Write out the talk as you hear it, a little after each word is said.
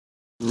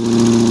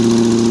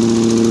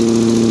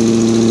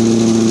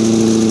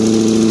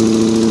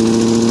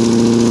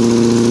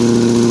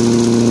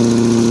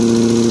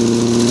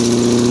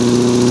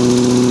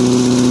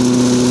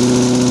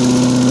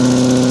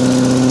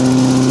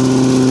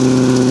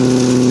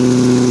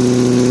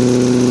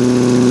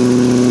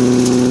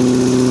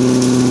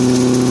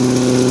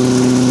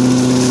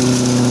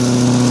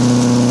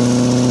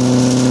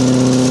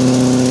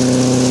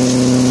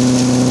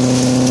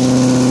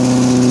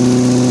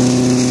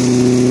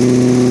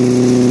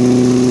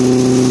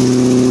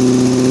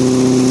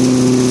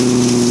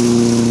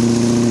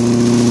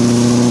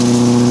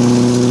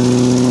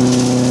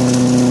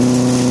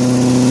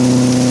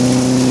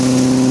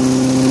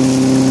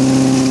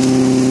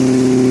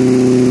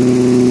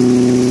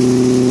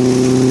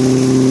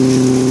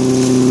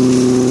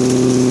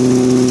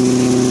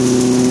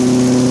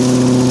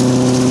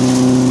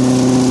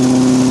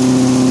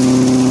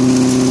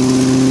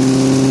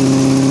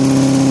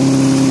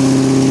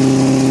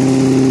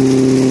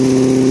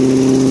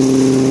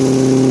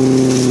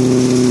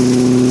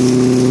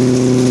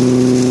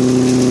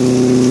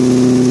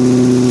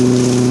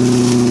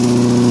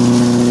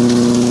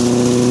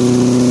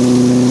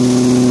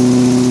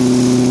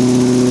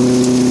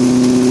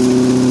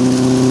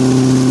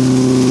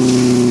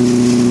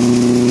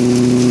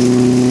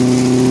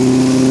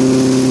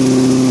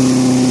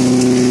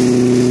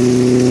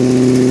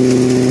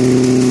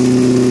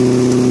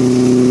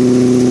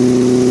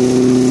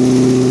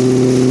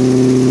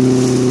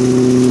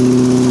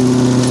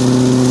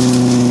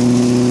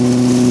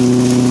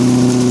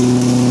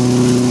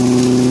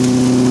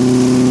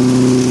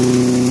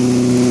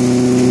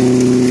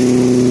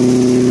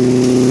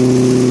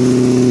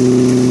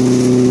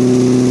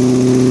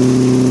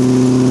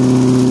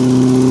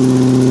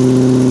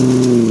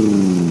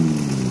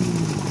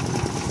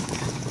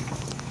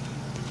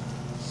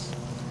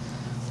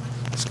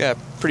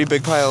pretty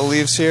big pile of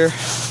leaves here.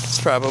 It's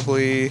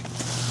probably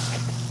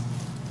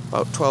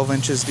about 12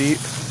 inches deep.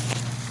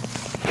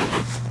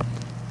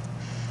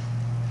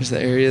 Here's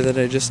the area that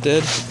I just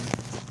did.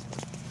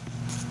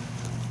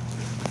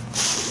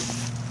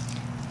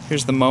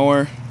 Here's the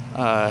mower.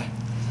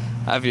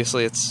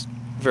 Obviously it's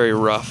very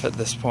rough at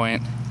this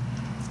point.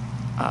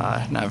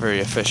 Not very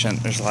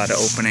efficient. There's a lot of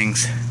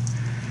openings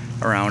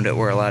around it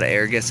where a lot of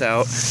air gets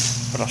out.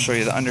 But I'll show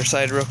you the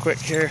underside real quick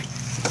here.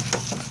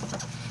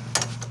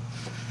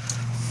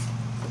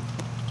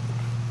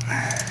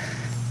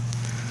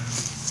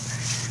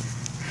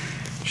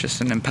 It's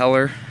just an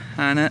impeller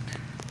on it,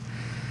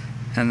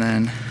 and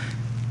then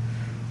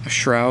a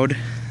shroud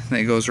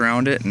that goes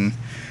around it and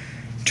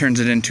turns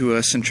it into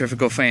a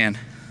centrifugal fan.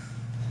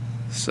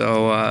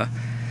 So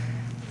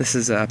this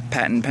is a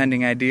patent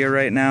pending idea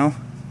right now,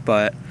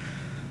 but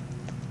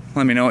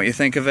let me know what you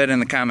think of it in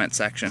the comment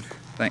section.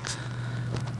 Thanks.